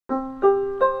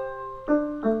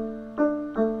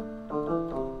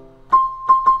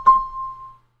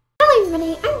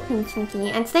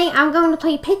Shnookie, and today I'm going to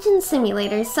play Pigeon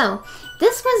Simulator. So,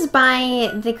 this was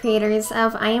by the creators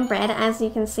of I Am Bread, as you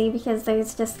can see, because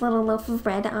there's just a little loaf of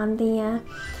bread on the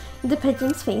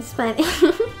pigeon's face, but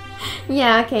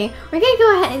yeah, okay. We're gonna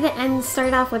go ahead and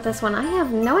start off with this one. I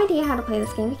have no idea how to play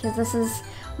this game because this is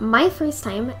my first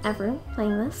time ever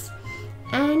playing this.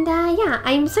 And yeah,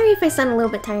 I'm sorry if I sound a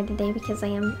little bit tired today because I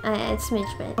am a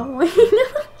smidge bit.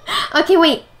 Okay,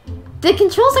 wait. The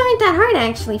controls aren't that hard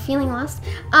actually, feeling lost.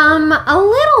 A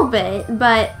little bit,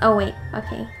 but oh wait,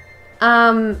 okay.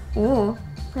 Ooh.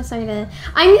 Press R to...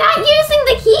 I'm not using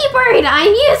the keyboard!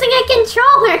 I'm using a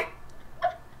controller!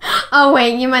 Oh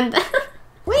wait, you meant that.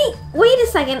 Wait a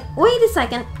second.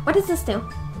 What does this do?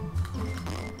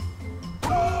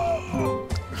 I'm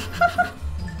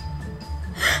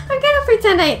gonna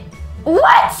pretend I...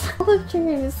 What? Hold up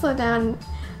trigger to slow down.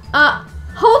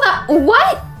 Hold up.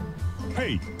 What?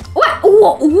 Hey. What?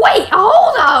 Wait,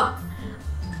 hold up.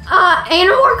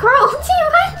 Animal cruelty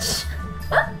much?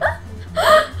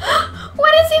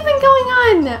 What is even going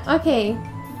on? Okay.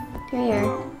 Here.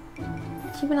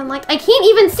 Achievement unlocked. I can't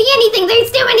even see anything.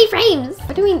 There's too many frames.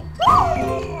 What do we...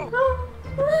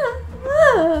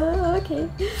 Okay.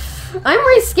 I'm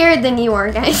more scared than you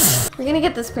are, guys. We're gonna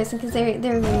get this person because they're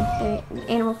rude. They're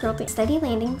animal cruelty. Steady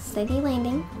landing. Steady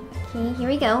landing. Okay, here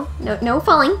we go. No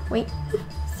falling. Wait.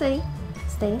 Steady.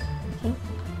 Steady. Okay.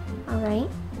 Alright.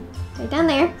 Right down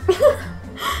there.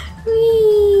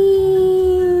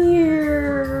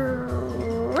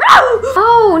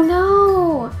 Oh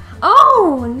no!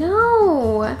 Oh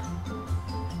no!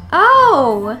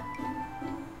 Oh!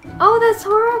 Oh, that's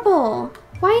horrible!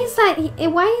 Why is that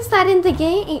in the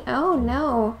game? Oh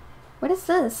no. What is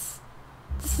this?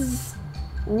 This is...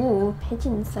 Ooh,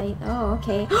 pigeon sight. Oh,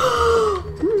 okay.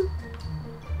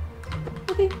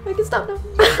 Okay, I can stop now.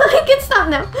 I can stop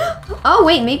now. Oh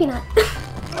wait, maybe not.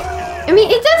 I mean,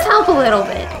 it does help a little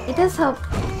bit. It does help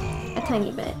a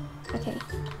tiny bit. Okay.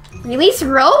 Release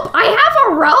rope? I have a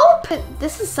rope?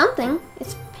 This is something.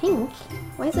 It's pink.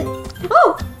 Why is it...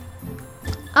 Oh!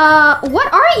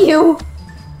 What are you?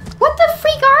 What the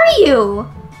freak are you?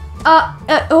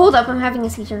 Hold up, I'm having a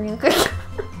seizure real quick.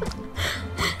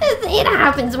 It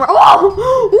happens. Whoa!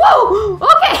 Whoa!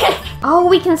 Okay! Oh,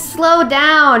 we can slow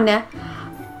down.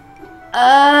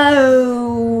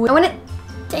 Oh. I wanna...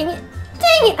 Dang it.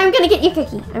 Dang it! I'm gonna get you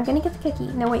cookie. I'm gonna get the cookie.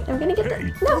 No, wait. I'm gonna get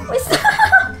the... No, stop!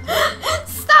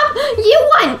 Stop! You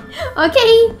won!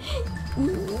 Okay?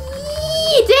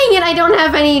 Dang it, I don't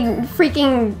have any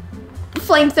freaking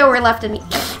flamethrower left in me.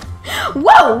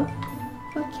 Whoa!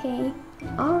 Okay.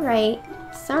 Alright.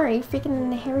 Sorry,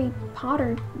 freaking Harry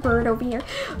Potter bird over here.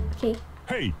 Okay.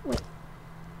 Hey! Wait.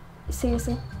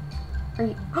 Seriously? Are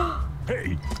you...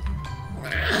 Hey!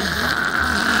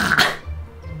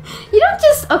 You don't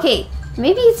just... Okay,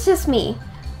 maybe it's just me.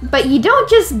 But you don't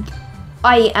just...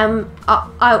 I am...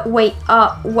 wait,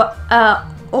 what?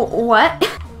 What?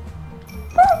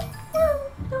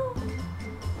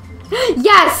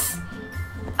 Yes!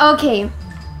 Okay.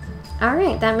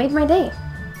 Alright, that made my day.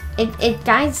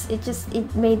 Guys, it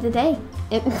made the day.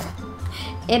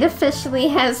 It officially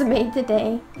has made the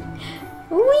day.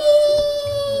 Whee!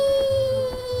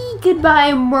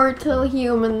 Goodbye, mortal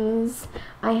humans.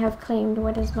 I have claimed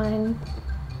what is mine,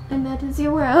 and that is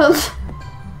your world.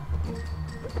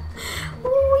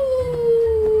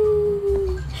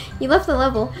 Whee! You left the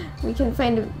level. We can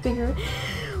find a bigger...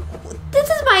 This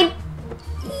is mine!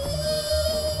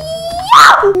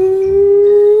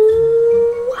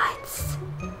 What?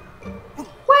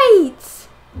 Wait!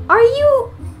 Are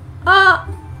you... I'm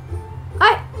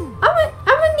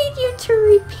gonna need you to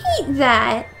repeat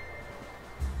that.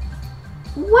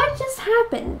 What just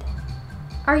happened?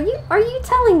 Are you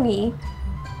telling me?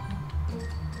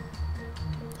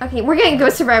 Okay, we're gonna go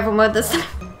survival mode this time.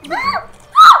 Wait,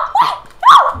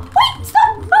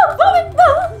 stop!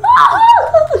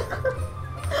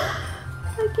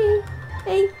 Okay,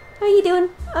 hey, how you doing?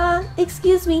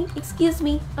 Excuse me.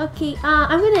 Okay,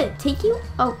 I'm gonna take you.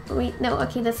 Oh, wait, no,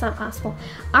 okay, that's not possible.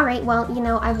 Alright, well, you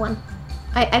know, I won.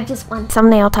 I've just won.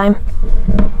 Thumbnail time.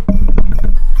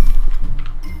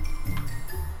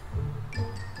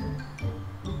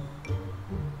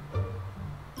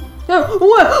 Oh,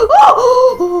 what?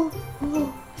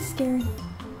 Oh, scary.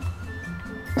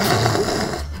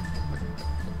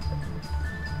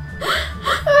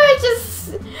 I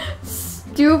just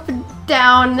stoop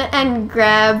down and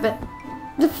grab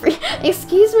the free...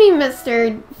 Excuse me,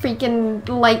 Mr. freaking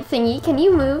light thingy. Can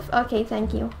you move? Okay,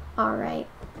 thank you. Alright.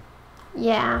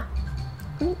 Yeah.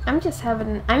 I'm just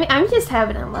having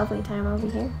a lovely time over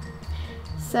here.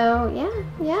 So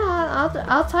yeah,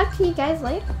 I'll talk to you guys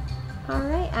later.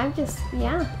 Alright, I'm just,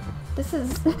 yeah. This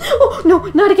is... Oh, no,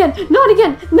 not again, not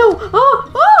again, no,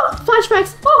 oh,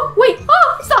 flashbacks, oh, wait,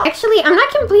 oh, stop. Actually, I'm not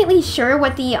completely sure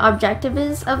what the objective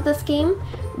is of this game,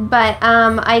 but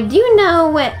I do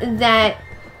know that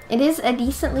it is a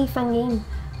decently fun game,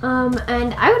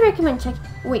 and I would recommend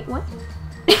wait, what?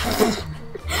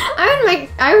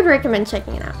 I would recommend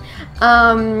checking it out.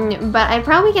 But I'm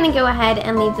probably gonna go ahead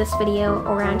and leave this video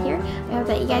around here. I hope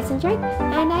that you guys enjoyed,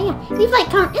 and yeah, leave a like,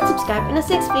 comment, and subscribe, and I'll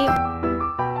see you next video.